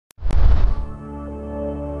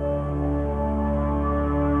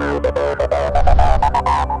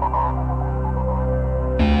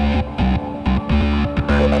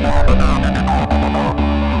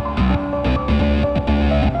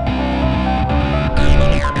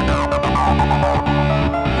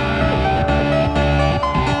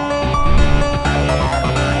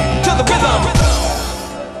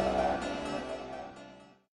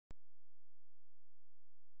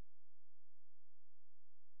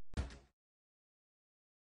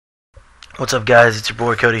What's up, guys? It's your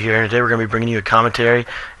boy Cody here, and today we're going to be bringing you a commentary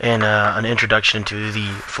and an introduction to the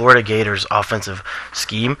Florida Gators offensive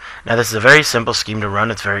scheme. Now, this is a very simple scheme to run.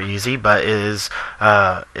 It's very easy, but it is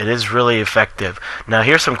really effective. Now,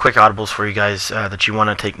 here's some quick audibles for you guys that you want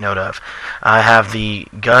to take note of. I have the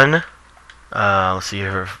gun. Let's see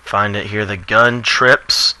here, find it here. The gun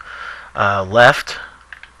trips left,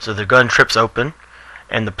 so the gun trips open,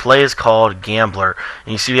 and the play is called Gambler.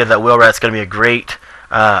 And you see we have that wheel rat. It's going to be a great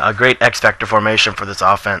X-factor formation for this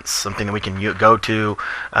offense, something that we can go to,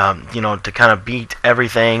 to kind of beat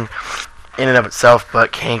everything in and of itself,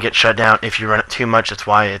 but can get shut down if you run it too much. That's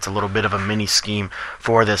why it's a little bit of a mini scheme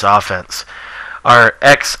for this offense. Our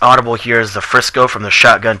X audible here is the Frisco from the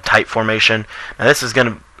shotgun type formation. Now, this is going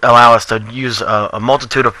to allow us to use a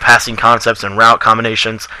multitude of passing concepts and route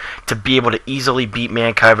combinations to be able to easily beat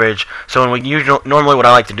man coverage. So normally what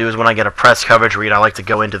I like to do is when I get a press coverage read, I like to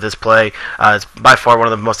go into this play. It's by far one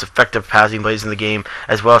of the most effective passing plays in the game,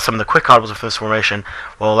 as well as some of the quick audibles of this formation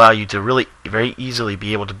will allow you to really very easily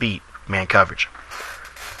be able to beat man coverage.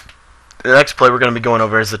 The next play we're going to be going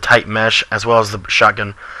over is the tight mesh, as well as the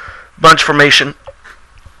shotgun bunch formation.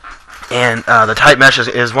 And the tight mesh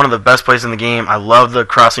is one of the best plays in the game. I love the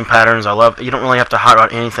crossing patterns. You don't really have to hot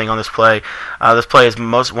route anything on this play. This play is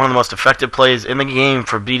one of the most effective plays in the game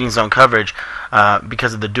for beating zone coverage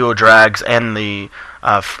because of the duo drags and the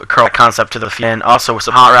curl concept to the field. And also with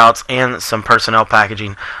some hot routes and some personnel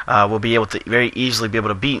packaging, we'll be able to very easily be able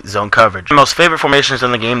to beat zone coverage. My most favorite formations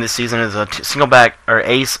in the game this season is a single back or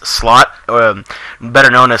ace slot,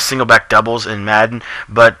 better known as single back doubles in Madden.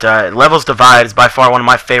 But levels divide is by far one of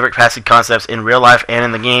my favorite passing concepts in real life and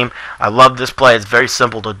in the game. I love this play. It's very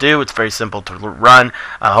simple to do. It's very simple to run.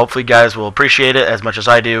 Hopefully, you guys will appreciate it as much as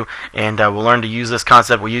I do, and we'll learn to use this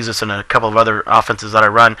concept. We'll use this in a couple of other offenses that I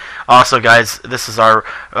run. Also, guys, this is our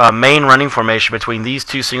main running formation between these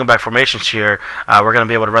two single back formations here. We're going to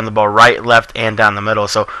be able to run the ball right, left, and down the middle.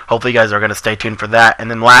 So hopefully, you guys are going to stay tuned for that. And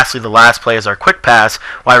then lastly, the last play is our quick pass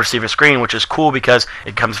wide receiver screen, which is cool because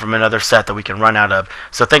it comes from another set that we can run out of.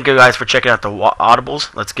 So thank you guys for checking out the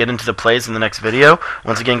audibles. Let's get into the plays in the next video.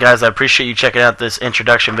 Once again, guys, I appreciate you checking out this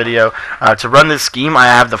introduction video. To run this scheme, I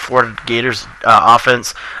have the Florida Gators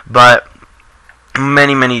offense, but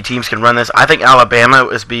many teams can run this. I think Alabama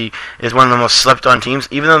is one of the most slept on teams.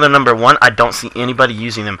 Even though they're number one, I don't see anybody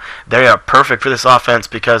using them. They are perfect for this offense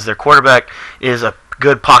because their quarterback is a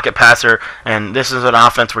good pocket passer, and this is an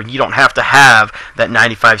offense where you don't have to have that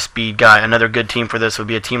 95 speed guy. Another good team for this would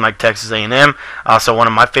be a team like Texas A&M. Also, one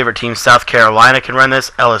of my favorite teams, South Carolina, can run this.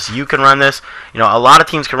 LSU can run this. A lot of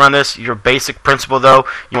teams can run this. Your basic principle, though,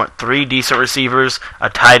 you want 3 decent receivers, a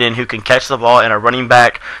tight end who can catch the ball, and a running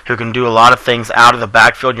back who can do a lot of things out of the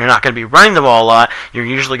backfield. You're not going to be running the ball a lot. You're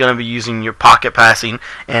usually going to be using your pocket passing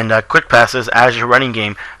and quick passes as your running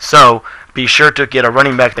game. So be sure to get a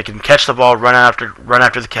running back that can catch the ball, run after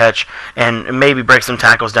the catch, and maybe break some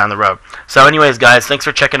tackles down the road. So anyways, guys, thanks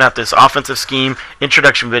for checking out this offensive scheme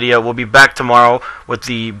introduction video. We'll be back tomorrow with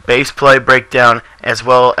the base play breakdown as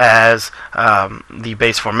well as the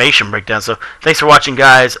base formation breakdown. So thanks for watching,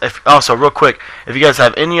 guys. Also, real quick, if you guys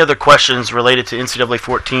have any other questions related to NCAA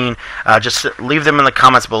 14, just leave them in the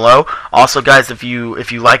comments below. Also, guys, if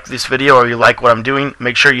you like this video or you like what I'm doing,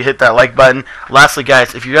 make sure you hit that like button. Lastly,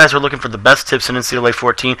 guys, if you guys are looking for the best tips in NCAA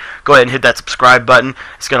 14, go ahead and hit that subscribe button.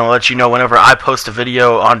 It's going to let you know whenever I post a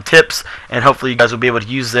video on tips, and hopefully you guys will be able to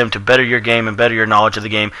use them to better your game and better your knowledge of the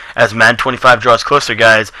game. As Madden 25 draws closer,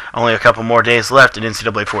 guys, only a couple more days left in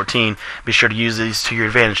NCAA 14. Be sure to use these to your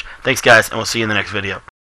advantage. Thanks, guys, and we'll see you in the next video.